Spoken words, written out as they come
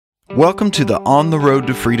Welcome to the On the Road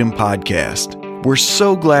to Freedom podcast. We're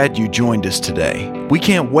so glad you joined us today. We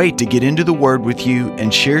can't wait to get into the Word with you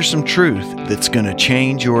and share some truth that's going to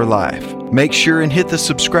change your life. Make sure and hit the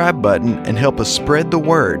subscribe button and help us spread the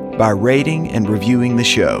word by rating and reviewing the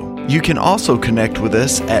show. You can also connect with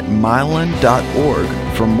us at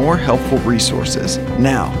mylan.org for more helpful resources.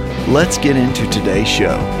 Now, let's get into today's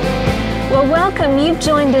show. Well, welcome. You've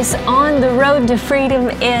joined us on the road to freedom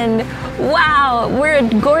we're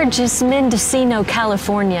at gorgeous Mendocino,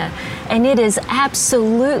 California, and it is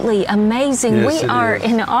absolutely amazing. Yes, we are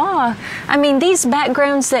in awe. I mean, these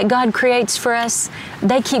backgrounds that God creates for us,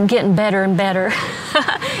 they keep getting better and better.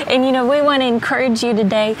 And we want to encourage you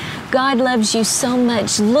today. God loves you so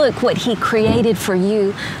much. Look what He created for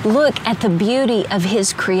you. Look at the beauty of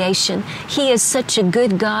His creation. He is such a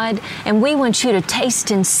good God, and we want you to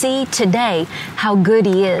taste and see today how good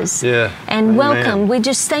He is. Yeah. And Amen. welcome. We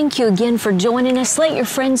just thank you again for joining us. Let your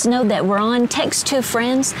friends know that we're on. Text 2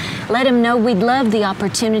 friends. Let them know we'd love the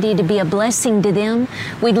opportunity to be a blessing to them.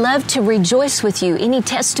 We'd love to rejoice with you. Any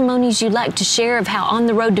testimonies you'd like to share of how On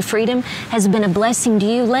the Road to Freedom has been a blessing to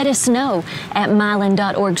you, let us know at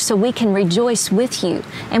mylan.org so we can rejoice with you.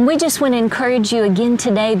 And we just want to encourage you again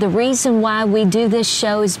today. The reason why we do this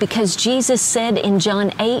show is because Jesus said in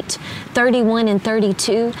John 8:31 and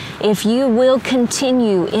 32, if you will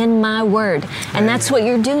continue in my word. And that's what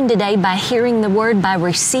you're doing today by hearing the word, by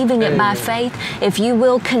receiving it by faith. If you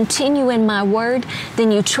will continue in my word,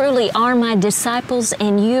 then you truly are my disciples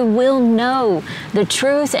and you will know the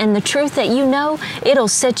truth. And the truth that you know, it'll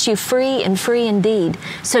set you free and free indeed.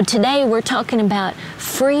 So today we're talking about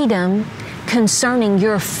freedom concerning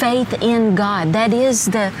your faith in God. That is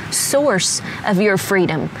the source of your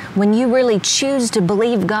freedom. When you really choose to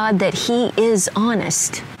believe God that He is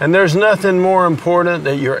honest. And there's nothing more important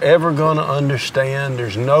that you're ever going to understand.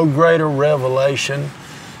 There's no greater revelation.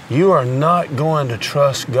 You are not going to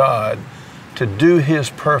trust God to do His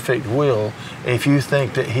perfect will if you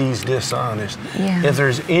think that He's dishonest. Yeah. If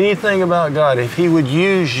there's anything about God, if He would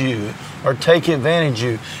use you or take advantage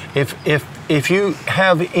of you, if you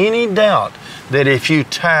have any doubt that if you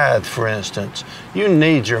tithe, for instance, you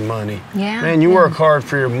need your money. Yeah. Man, you work hard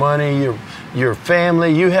for your money, your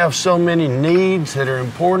family. You have so many needs that are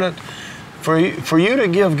important. For you to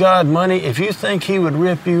give God money, if you think He would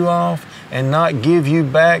rip you off and not give you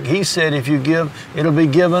back, He said if you give, it'll be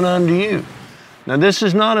given unto you. Now, this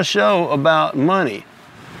is not a show about money,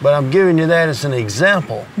 but I'm giving you that as an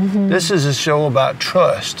example. Mm-hmm. This is a show about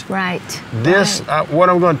trust. Right. What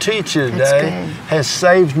I'm going to teach you today has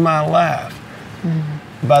saved my life.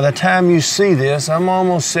 Mm-hmm. By the time you see this, I'm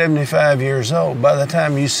almost 75 years old. By the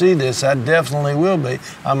time you see this, I definitely will be.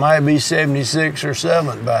 I might be 76 or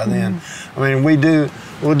 7 by then. Mm-hmm. I mean,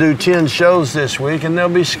 we'll do 10 shows this week, and they'll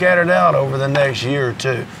be scattered out over the next year or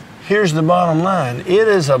two. Here's the bottom line. It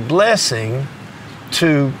is a blessing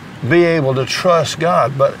to be able to trust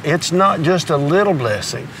God, but it's not just a little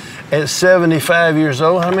blessing. At 75 years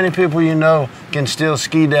old, how many people you know can still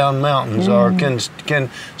ski down mountains or can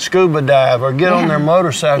scuba dive or get on their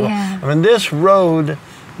motorcycle? Yeah. I mean, this road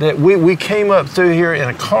that we came up through here in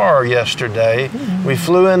a car yesterday. Mm-hmm. We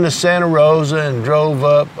flew into Santa Rosa and drove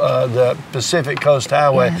up the Pacific Coast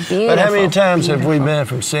Highway. Yeah, but how many times have we been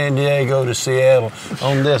from San Diego to Seattle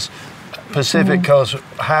on this Pacific Coast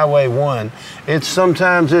Highway 1?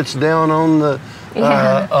 Sometimes it's down on the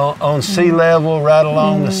on sea level, right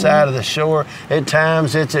along the side of the shore. At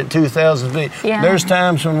times it's at 2,000 feet. Yeah. There's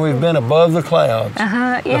times when we've been above the clouds.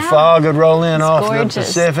 Yeah. The fog would roll in off gorgeous. the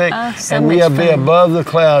Pacific, So and we'd be fun. above the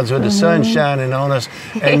clouds with the sun shining on us,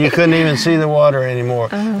 and you couldn't even see the water anymore.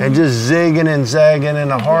 And just zigging and zagging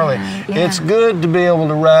in a Harley. Yeah. It's good to be able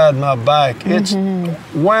to ride my bike.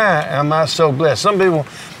 Why am I so blessed? Some people,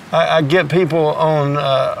 I get people on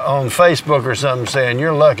Facebook or something saying,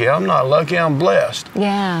 you're lucky. I'm not lucky, I'm blessed.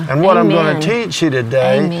 Yeah. And what Amen. I'm going to teach you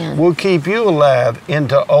today will keep you alive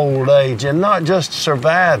into old age, and not just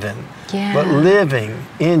surviving, but living,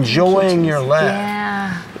 enjoying your life.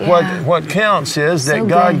 Yeah. What counts is that So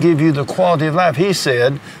God good. give you the quality of life. He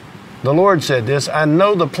said, the Lord said this, I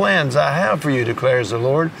know the plans I have for you, declares the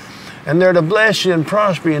Lord, and they're to bless you and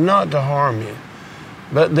prosper you, not to harm you.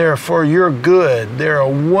 But they're for your good. They're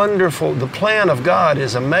the plan of God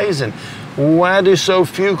is amazing. Why do so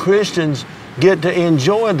few Christians get to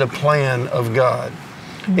enjoy the plan of God?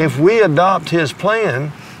 Mm-hmm. If we adopt His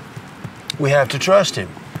plan, we have to trust Him.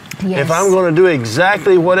 Yes. If I'm going to do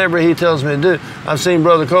exactly whatever He tells me to do, I've seen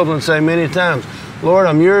Brother Copeland say many times, Lord,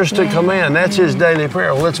 I'm yours to command. That's his daily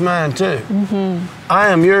prayer. Well, it's mine too. I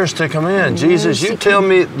am yours to command. Jesus, you tell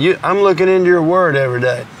me, I'm looking into your word every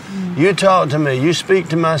day. You talk to me. You speak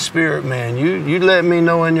to my spirit, man. You let me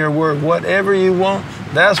know in your word whatever you want,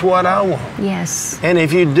 that's what I want. Yes. And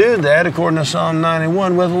if you do that, according to Psalm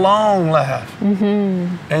 91, with long life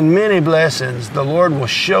and many blessings, the Lord will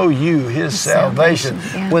show you His salvation.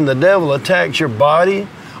 Yeah. When the devil attacks your body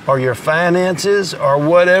or your finances or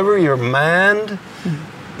whatever, your mind,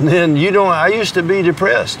 then you don't. I used to be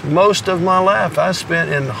depressed. Most of my life I spent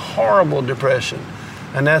in horrible depression.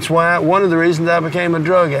 And that's why one of the reasons I became a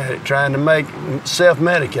drug addict, trying to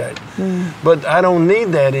self-medicate. But I don't need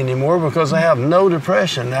that anymore because I have no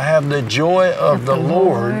depression. I have the joy of the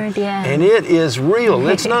Lord, yeah. And it is real.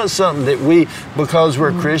 It's not something that because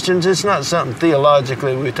we're Christians, it's not something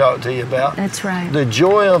theologically we talk to you about. That's right. The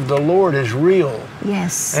joy of the Lord is real.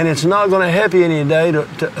 Yes. And it's not going to help you any day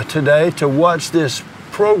today to watch this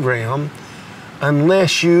program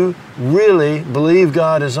unless you really believe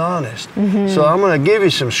God is honest. So I'm going to give you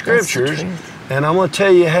some scriptures, and I'm going to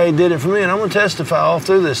tell you how He did it for me, and I'm going to testify all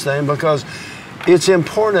through this thing because it's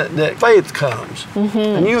important that faith comes.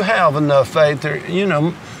 And you have enough faith.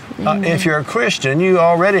 If you're a Christian, you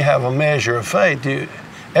already have a measure of faith.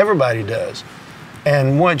 Everybody does.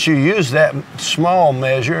 And once you use that small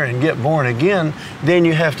measure and get born again, then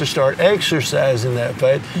you have to start exercising that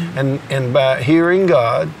faith. And by hearing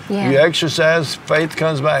God, you exercise, faith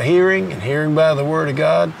comes by hearing, and hearing by the Word of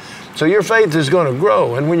God. So your faith is going to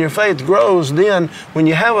grow. And when your faith grows, then when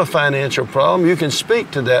you have a financial problem, you can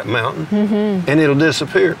speak to that mountain and it'll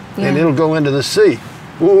disappear. And it'll go into the sea.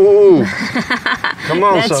 Woo! Come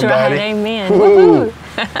on, That's somebody. Right, amen. Woo!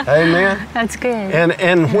 Amen. That's good.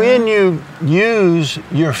 And when you use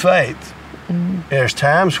your faith, there's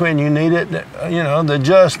times when you need it.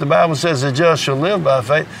 The Bible says the just shall live by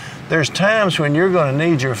faith. There's times when you're going to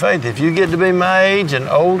need your faith. If you get to be my age and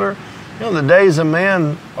older, the days of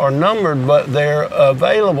man are numbered, but they're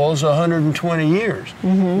available is 120 years.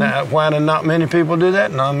 Now, why do not many people do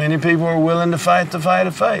that? Not many people are willing to fight the fight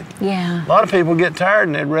of faith. Yeah. A lot of people get tired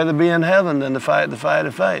and they'd rather be in heaven than to fight the fight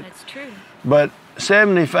of faith. That's true. But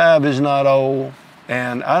 75 is not old,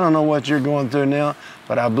 and I don't know what you're going through now,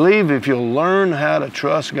 but I believe if you'll learn how to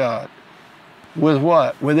trust God, with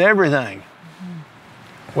what? With everything.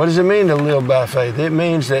 What does it mean to live by faith? It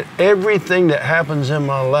means that everything that happens in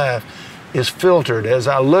my life is filtered. As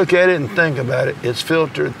I look at it and think about it, it's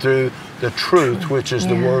filtered through the truth, which is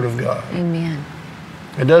the Word of God. Amen.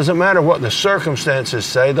 It doesn't matter what the circumstances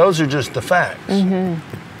say, those are just the facts.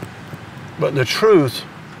 But the truth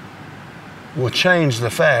will change the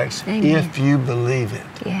facts if you believe it.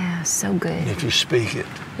 Yeah, so good. If you speak it.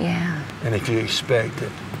 Yeah. And if you expect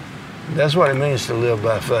it. That's what it means to live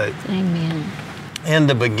by faith. Amen. In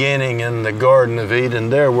the beginning, in the Garden of Eden,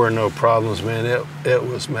 there were no problems, man. It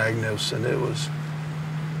was magnificent. It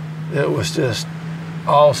was just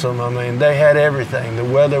awesome. I mean, they had everything. The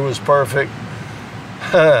weather was perfect.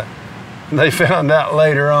 They found out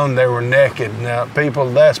later on they were naked. Now,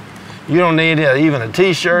 people, you don't need even a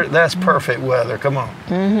t-shirt. That's perfect weather. Come on.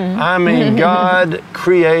 I mean, God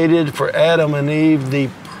created for Adam and Eve the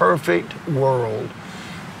perfect world.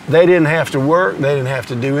 They didn't have to work. They didn't have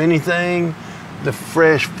to do anything. The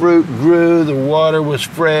fresh fruit grew. The water was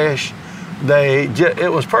fresh.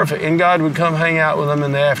 It was perfect. And God would come hang out with them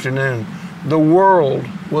in the afternoon. The world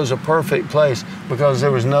was a perfect place because there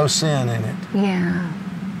was no sin in it. Yeah.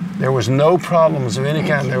 There was no problems of any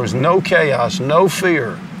kind. There was no chaos, no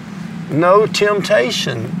fear, no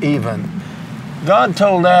temptation even. God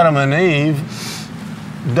told Adam and Eve,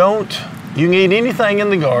 you can eat anything in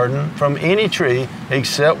the garden from any tree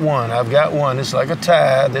except one. I've got one. It's like a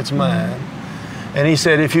tithe. It's mine. And He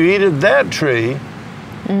said, if you eat of that tree,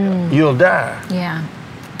 you'll die. Yeah.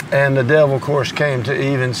 And the devil, of course, came to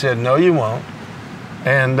Eve and said, no, you won't.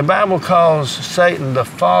 And the Bible calls Satan the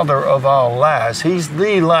father of all lies. He's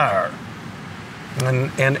the liar.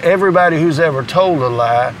 And everybody who's ever told a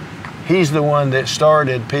lie, he's the one that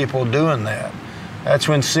started people doing that. That's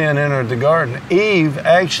when sin entered the garden. Eve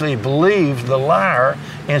actually believed the liar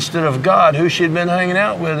instead of God, who she'd been hanging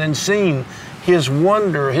out with and seen His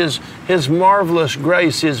wonder, His marvelous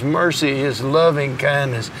grace, His mercy, His loving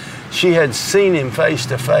kindness. She had seen Him face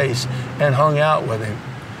to face and hung out with Him.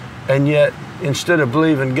 And yet, instead of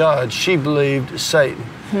believing God, she believed Satan.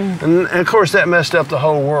 And of course, that messed up the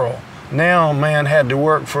whole world. Now man had to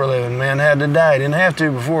work for a living. Man had to die. He didn't have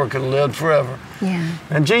to before. Could have lived forever. Yeah.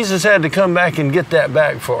 And Jesus had to come back and get that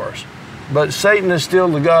back for us. But Satan is still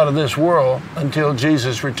the god of this world until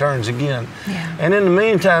Jesus returns again. Yeah. And in the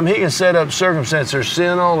meantime, he can set up circumstances. There's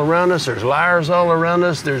sin all around us. There's liars all around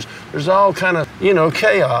us. There's all kind of,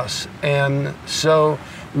 chaos. And so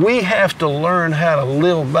we have to learn how to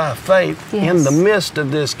live by faith in the midst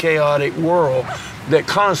of this chaotic world that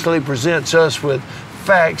constantly presents us with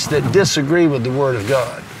facts that disagree with the Word of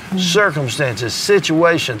God. Circumstances,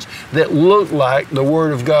 situations that look like the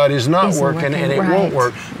Word of God is not working and it won't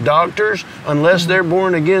work. Doctors, unless they're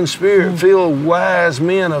born again spirit-filled wise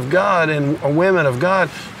men of God and women of God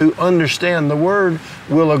who understand the Word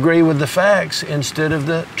will agree with the facts instead of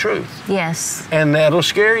the truth. Yes. And that'll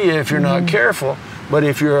scare you if you're not careful. But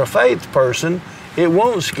if you're a faith person, it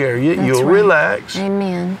won't scare you. You'll relax.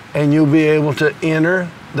 Amen. And you'll be able to enter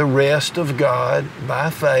the rest of God by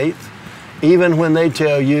faith, even when they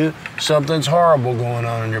tell you something's horrible going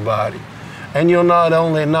on in your body. And you'll not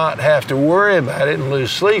only not have to worry about it and lose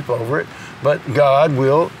sleep over it, but God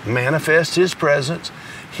will manifest His presence,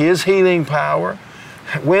 His healing power.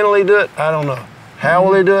 When will He do it? I don't know. How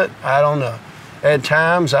will He do it? I don't know. At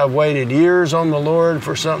times, I've waited years on the Lord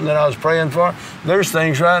for something that I was praying for. There's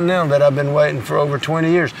things right now that I've been waiting for over 20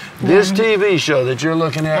 years. This TV show that you're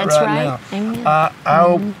looking at now,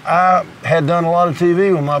 I had done a lot of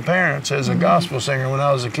TV with my parents as a gospel singer when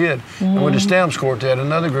I was a kid, and with the Stamps Quartet,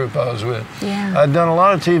 another group I was with. I'd done a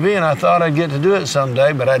lot of TV, and I thought I'd get to do it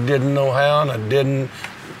someday, but I didn't know how, and I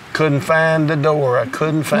couldn't find the door. I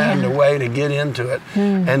couldn't find a way to get into it.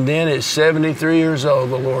 And then at 73 years old,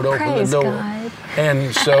 the Lord opened the door. God.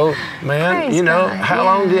 And so, man, you know, how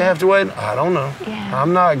long do you have to wait? I don't know.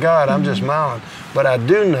 I'm not God. I'm just Mylon. But I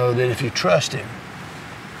do know that if you trust Him,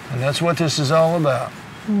 and that's what this is all about,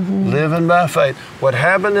 living by faith. What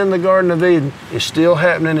happened in the Garden of Eden is still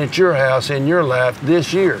happening at your house, in your life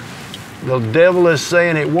this year. The devil is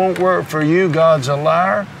saying it won't work for you. God's a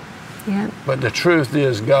liar. But the truth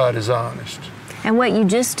is God is honest. And what you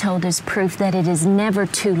just told is proof that it is never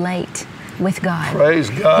too late with God. Praise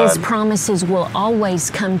God. His promises will always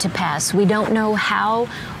come to pass. We don't know how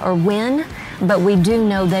or when, but we do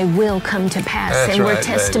know they will come to pass. That's and right, we're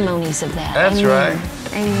testimonies of that. That's Amen.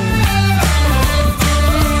 right. Amen.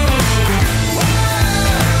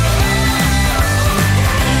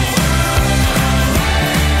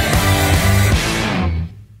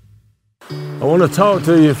 I want to talk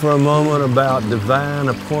to you for a moment about divine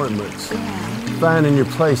appointments, finding your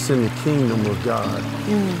place in the kingdom of God.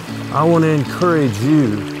 I want to encourage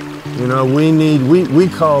you. You know, we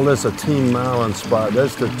call this a Team Mylon spot.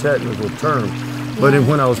 That's the technical term. But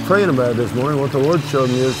when I was praying about it this morning, what the Lord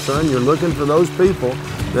showed me is, son, you're looking for those people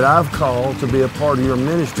that I've called to be a part of your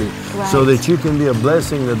ministry, so that you can be a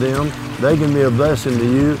blessing to them, they can be a blessing to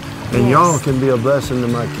you, and y'all can be a blessing to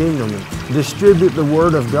my kingdom. Distribute the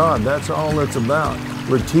Word of God. That's all it's about.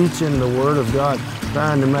 We're teaching the Word of God,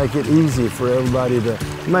 trying to make it easy for everybody to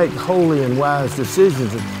make holy and wise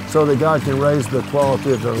decisions so that God can raise the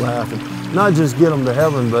quality of their life. And not just get them to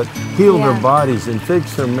heaven, but heal their bodies and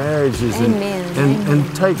fix their marriages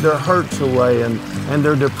and take their hurts away and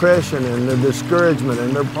their depression and their discouragement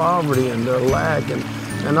and their poverty and their lack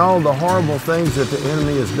and all the horrible things that the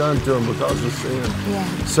enemy has done to them because of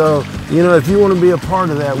sin. So, you know, if you want to be a part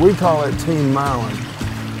of that, we call it Team Mylon.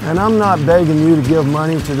 And I'm not begging you to give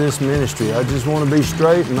money to this ministry. I just want to be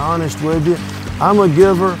straight and honest with you. I'm a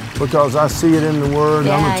giver because I see it in the Word.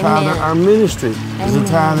 I'm a tither. Our ministry is a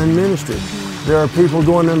tithing ministry. There are people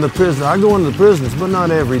going into prison. I go into prisons, but not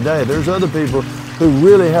every day. There's other people who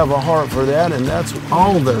really have a heart for that, and that's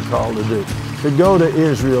all they're called to do. To go to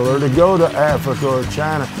Israel or to go to Africa or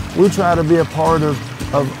China. We try to be a part of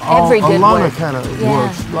a lot of kind of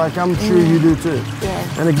works, like I'm sure you do too.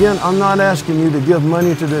 And again, I'm not asking you to give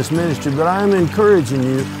money to this ministry, but I am encouraging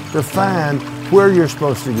you to find where you're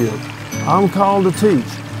supposed to give. I'm called to teach.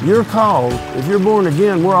 You're called, if you're born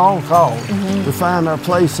again, we're all called to find our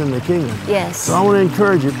place in the kingdom. So I want to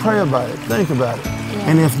encourage you, pray about it, think about it.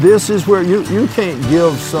 And if this is where you can't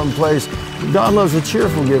give someplace, God loves a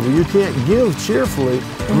cheerful giver. You can't give cheerfully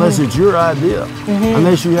unless it's your idea,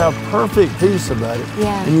 unless you have perfect peace about it.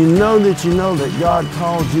 And you know that God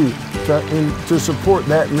called you to support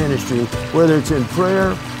that ministry, whether it's in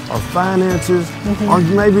prayer or finances, or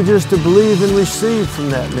maybe just to believe and receive from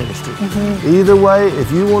that ministry. Either way,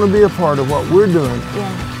 if you want to be a part of what we're doing,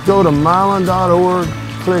 go to mylon.org,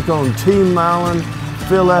 click on Team Mylon,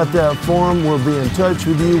 fill out that form. We'll be in touch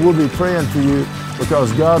with you. We'll be praying for you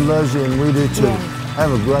because God loves you and we do too.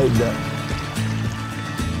 Have a great day.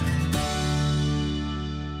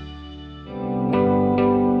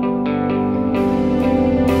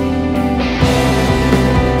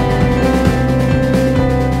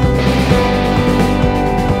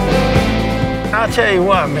 I'll tell you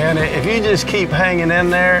what, man, if you just keep hanging in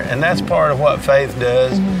there, and that's part of what faith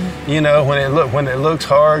does, you know, when it looks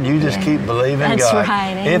hard, you just keep believing That's God.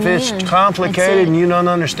 right. If it's Amen. complicated and you don't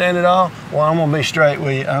understand it all, well, I'm gonna be straight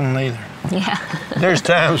with you. I don't either. Yeah. There's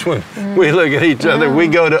times when we look at each other, we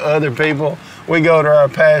go to other people, we go to our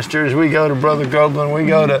pastors, we go to Brother Copeland, we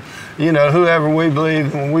go to, you know, whoever we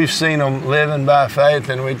believe, when we've seen them living by faith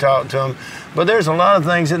and we talk to them. But there's a lot of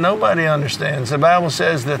things that nobody understands. The Bible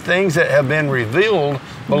says the things that have been revealed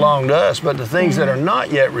belong to us, but the things that are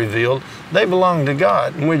not yet revealed, they belong to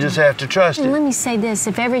God, and we just have to trust And it. let me say this,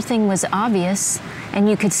 if everything was obvious and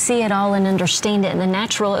you could see it all and understand it in the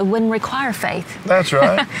natural, it wouldn't require faith. That's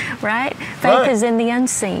right. Right? Faith Right. is in the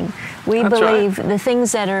unseen. We That's believe right. the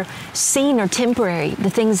things that are seen are temporary, the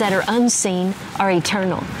things that are unseen are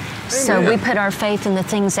eternal. So Amen. we put our faith in the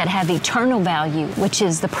things that have eternal value, which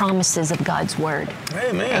is the promises of God's Word.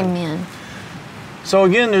 Amen. Amen. So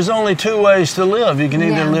again, there's only two ways to live. You can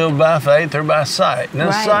either Yeah. live by faith or by sight. Now,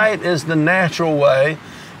 Right. sight is the natural way.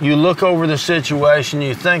 You look over the situation,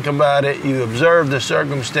 you think about it, you observe the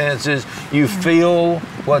circumstances, you feel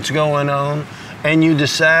what's going on, and you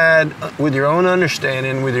decide with your own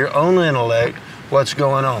understanding, with your own intellect, what's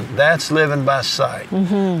going on. That's living by sight.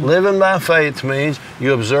 Living by faith means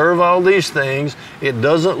you observe all these things. It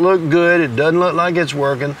doesn't look good. It doesn't look like it's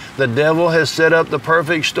working. The devil has set up the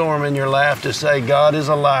perfect storm in your life to say God is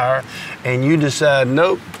a liar, and you decide,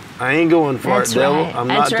 nope, I ain't going for That's it, devil. right. I'm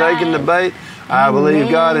That's not taking the right. bait. I believe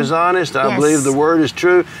God Amen. is honest. I Yes. believe the word is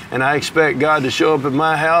true, and I expect God to show up at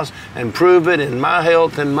my house and prove it in my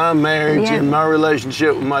health, in my marriage, Yeah. in my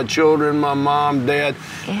relationship with my children, my mom, dad,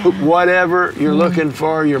 Yeah. whatever you're looking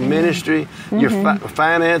for, your ministry, your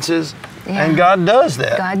finances, Yeah. and God does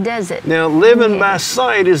that. God does it. Now, living by Yes.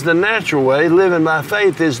 sight is the natural way. Living by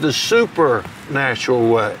faith is the supernatural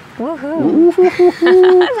way.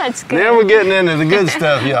 Woohoo. That's good. Now we're getting into the good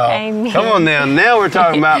stuff, y'all. Amen. Come on now. Now we're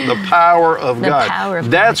talking about the power of The God. power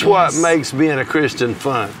of That's God, what yes. makes being a Christian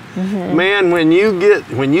fun. Man, when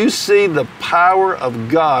you see the power of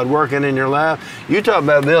God working in your life, you talk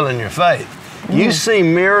about building your faith. You see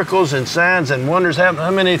miracles and signs and wonders happen.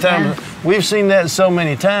 How many times? We've seen that so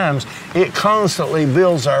many times. It constantly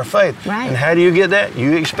builds our faith. Right. And how do you get that?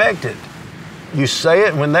 You expect it. You say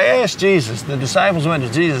it. When they asked Jesus, the disciples went to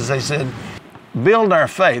Jesus, they said, build our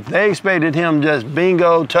faith. They expected him just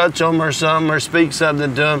bingo, touch them or something, or speak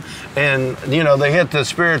something to them, and you know, they hit the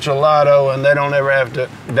spiritual lotto and they don't ever have to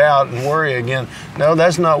doubt and worry again. No,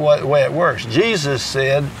 that's not the way it works. Jesus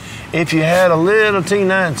said, if you had a little teeny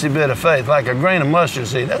bit of faith, like a grain of mustard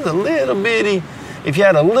seed, that's a little bitty, if you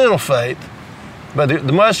had a little faith, but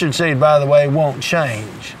the mustard seed, by the way, won't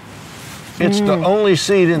change. It's the only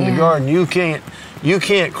seed in the Yeah. garden. You can't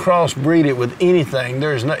crossbreed it with anything.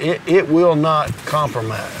 There's no, it will not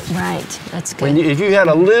compromise. Right. That's good. If you had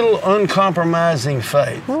a little uncompromising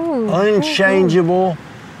faith, unchangeable,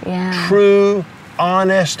 Yeah. true,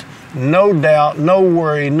 honest, no doubt, no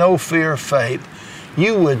worry, no fear faith,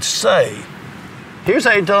 you would say, here's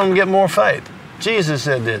how he told him to get more faith. Jesus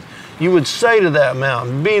said this. You would say to that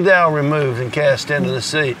mountain, be thou removed and cast into the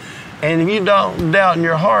sea. And if you don't doubt in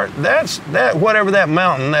your heart, that's whatever that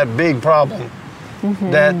mountain, that big problem,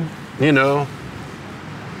 that, you know,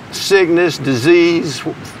 sickness, disease,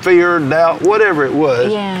 fear, doubt, whatever it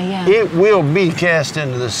was, Yeah. it will be cast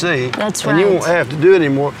into the sea. That's And you right. won't have to do it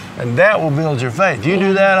anymore, and that will build your faith. You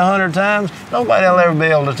do that 100 times, nobody will ever be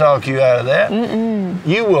able to talk you out of that.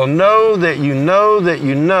 You will know that you know that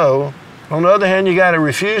you know. On the other hand, you got to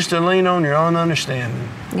refuse to lean on your own understanding.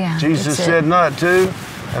 Yeah. Jesus that's said it. not to,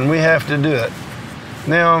 and we have to do it.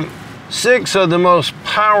 Now, 6 of the most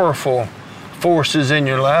powerful forces in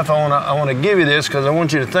your life. I want to give you this because I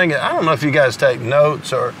want you to think. I don't know if you guys take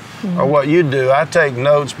notes or what you do. I take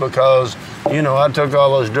notes because, you know, I took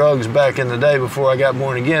all those drugs back in the day before I got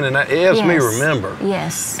born again, and it helps me Yes. remember.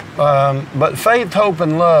 Yes. But faith, hope,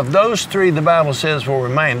 and love, those 3 the Bible says will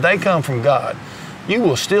remain. They come from God. You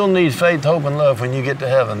will still need faith, hope, and love when you get to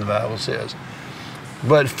heaven, the Bible says.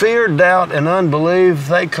 But fear, doubt, and unbelief,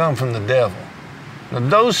 they come from the devil. Now,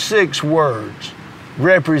 those 6 words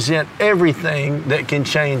represent everything that can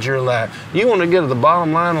change your life. You want to get to the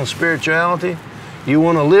bottom line on spirituality? You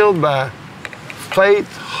want to live by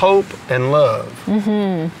faith, hope, and love.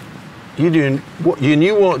 You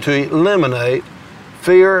want to eliminate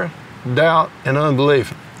fear, doubt, and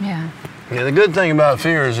unbelief. Yeah. Yeah, the good thing about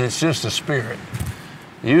fear is it's just a spirit.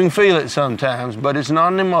 You can feel it sometimes, but it's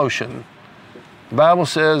not an emotion. The Bible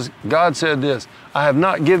says, God said this, I have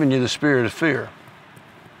not given you the spirit of fear,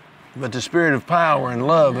 but the spirit of power and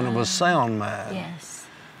love and of a sound mind. Yes.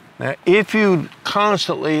 Now, if you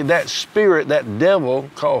constantly, that spirit, that devil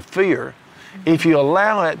called fear, if you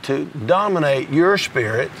allow it to dominate your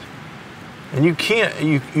spirit, And you can't,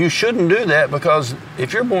 you shouldn't do that, because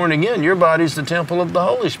if you're born again, your body's the temple of the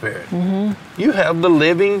Holy Spirit. You have the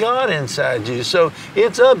living God inside you. So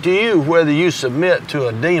it's up to you whether you submit to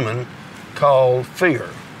a demon called fear.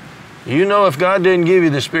 You know, if God didn't give you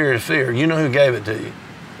the spirit of fear, you know who gave it to you.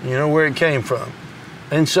 You know where it came from.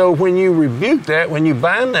 And so when you rebuke that, when you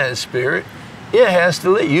bind that spirit, it has to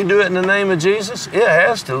leave. You do it in the name of Jesus, it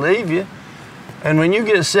has to leave you. And when you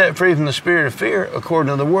get set free from the spirit of fear,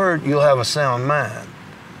 according to the Word, you'll have a sound mind.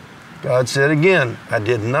 God said again, I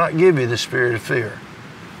did not give you the spirit of fear,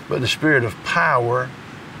 but the spirit of power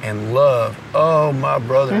and love. Oh, my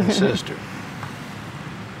brother and sister.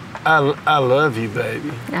 I love you,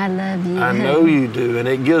 baby. I love you. I know you do. And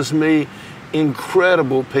it gives me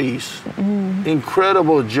incredible peace,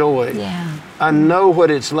 incredible joy. Yeah. I know what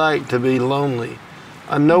it's like to be lonely.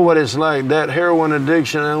 I know what it's like. That heroin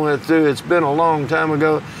addiction I went through, it's been a long time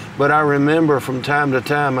ago, but I remember from time to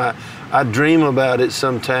time, I dream about it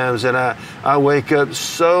sometimes, and I wake up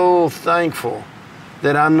so thankful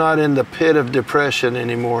that I'm not in the pit of depression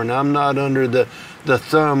anymore, and I'm not under the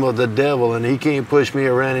thumb of the devil, and he can't push me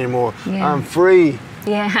around anymore. Yeah. I'm free.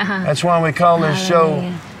 Yeah. That's why we call this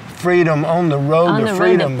show Freedom, on the road to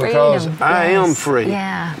freedom, because I am free.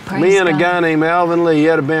 Yeah, Me and a guy named Alvin Lee, he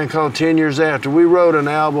had a band called 10 Years After. We wrote an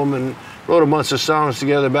album and wrote a bunch of songs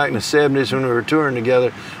together back in the 70s when we were touring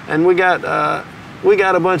together. And we got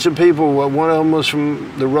a bunch of people. One of them was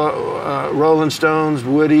from the Rolling Stones,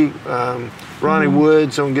 Woody, Ronnie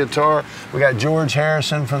Woods on guitar. We got George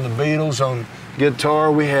Harrison from the Beatles on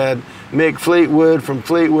guitar. We had Mick Fleetwood from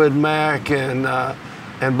Fleetwood Mac,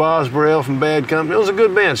 and Boz Burrell from Bad Company. It was a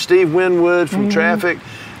good band. Steve Winwood from Traffic.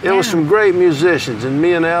 It was some great musicians. And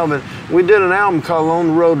me and Alvin, we did an album called On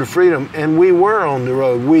the Road to Freedom, and we were on the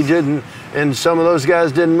road. We didn't, and some of those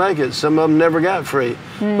guys didn't make it. Some of them never got free.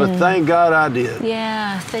 But thank God I did.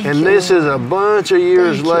 Yeah, thank you. And this is a bunch of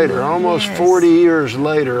years later, almost 40 years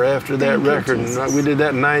later after that record. And we did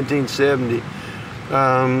that in 1970.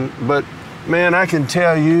 But man, I can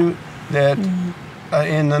tell you that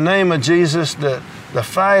in the name of Jesus, the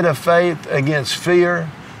fight of faith against fear,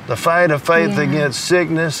 the fight of faith against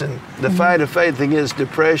sickness, and the fight of faith against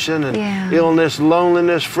depression and illness,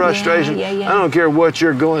 loneliness, frustration. I don't care what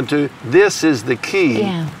you're going through. This is the key.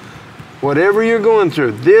 Whatever you're going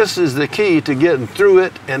through, this is the key to getting through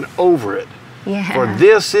it and over it. For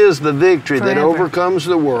this is the victory that overcomes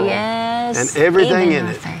the world and everything in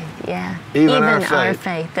it. Yeah. Even our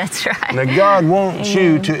faith. That's right. Now God wants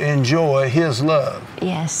you to enjoy His love.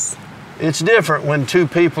 Yes. It's different when two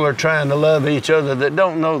people are trying to love each other that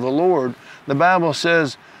don't know the Lord. The Bible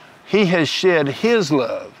says He has shed His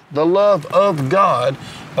love, the love of God,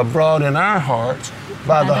 abroad in our hearts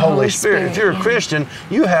by the Holy Spirit. If you're a Christian,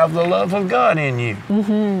 you have the love of God in you.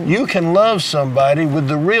 You can love somebody with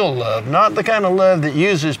the real love, not the kind of love that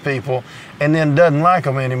uses people and then doesn't like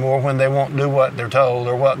them anymore when they won't do what they're told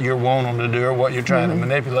or what you want them to do or what you're trying to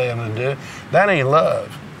manipulate them to do. That ain't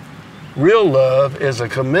love. Real love is a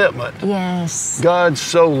commitment. Yes. God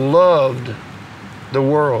so loved the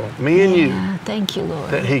world, me and you, thank you,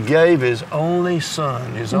 Lord, that He gave His only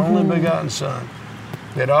Son, His only begotten Son,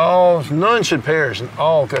 that none should perish and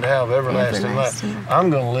all could have everlasting life. I'm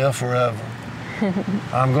going to live forever.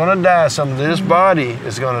 I'm going to die. Some of this body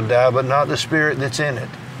is going to die, but not the spirit that's in it.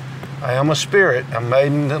 I am a spirit. I'm made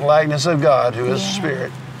in the likeness of God, who is a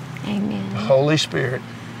spirit. Amen. The Holy Spirit.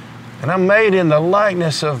 And I'm made in the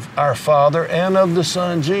likeness of our Father and of the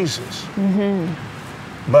Son, Jesus.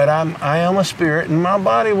 But I am a spirit, and my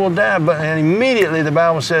body will die. And immediately the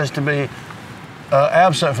Bible says to be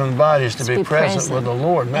absent from the body is to be present with the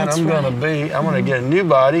Lord. Man, I'm going to get a new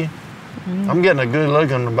body. I'm getting a good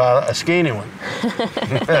looking body, a skinny one.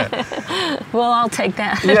 Well, I'll take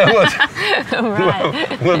that.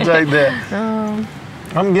 We'll take that.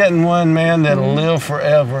 I'm getting one, man, that'll live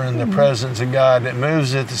forever in the presence of God, that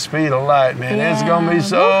moves at the speed of light, man. It's going to be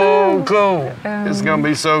so cool. It's going to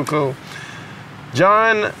be so cool.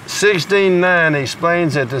 John 16:9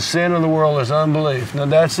 explains that the sin of the world is unbelief. Now,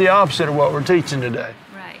 that's the opposite of what we're teaching today.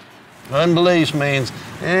 Right. Unbelief means,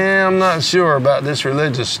 I'm not sure about this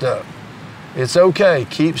religious stuff. It's okay.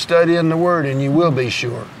 Keep studying the Word and you will be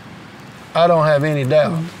sure. I don't have any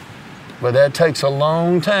doubt. But that takes a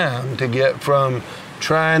long time to get from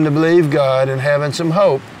trying to believe God and having some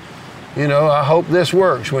hope. You know, I hope this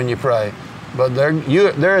works when you pray. But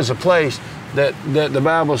there is a place that the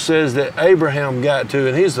Bible says that Abraham got to,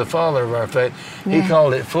 and he's the father of our faith. He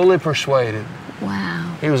called it fully persuaded.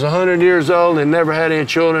 Wow. He was 100 years old and never had any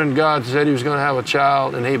children. God said He was going to have a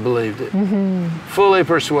child, and he believed it. Fully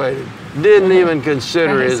persuaded. Didn't even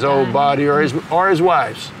consider his old body or his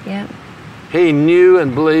wife's. Yep. He knew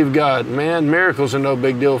and believed God. Man, miracles are no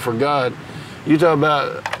big deal for God. You talk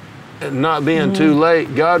about not being too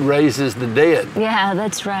late. God raises the dead. Yeah,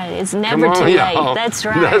 that's right. It's never too late. That's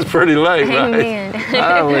right. That's pretty late, Amen. right?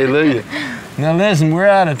 Hallelujah. Now listen, we're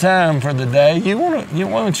out of time for the day. Why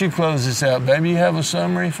don't you close this out, baby? You have a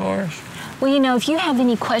summary for us? Well, you know, if you have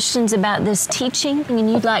any questions about this teaching and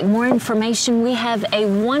you'd like more information, we have a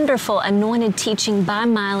wonderful anointed teaching by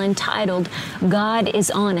Mylon titled, God is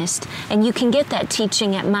Honest. And you can get that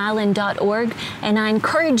teaching at mylon.org. And I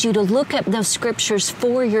encourage you to look up those scriptures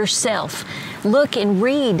for yourself. Look and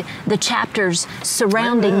read the chapters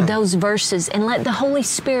surrounding those verses and let the Holy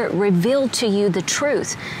Spirit reveal to you the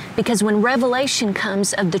truth. Because when revelation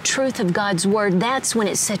comes of the truth of God's Word, that's when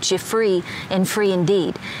it sets you free and free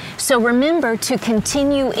indeed. So remember to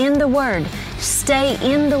continue in the Word, stay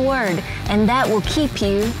in the Word, and that will keep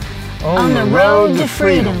you on the road to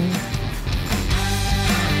freedom.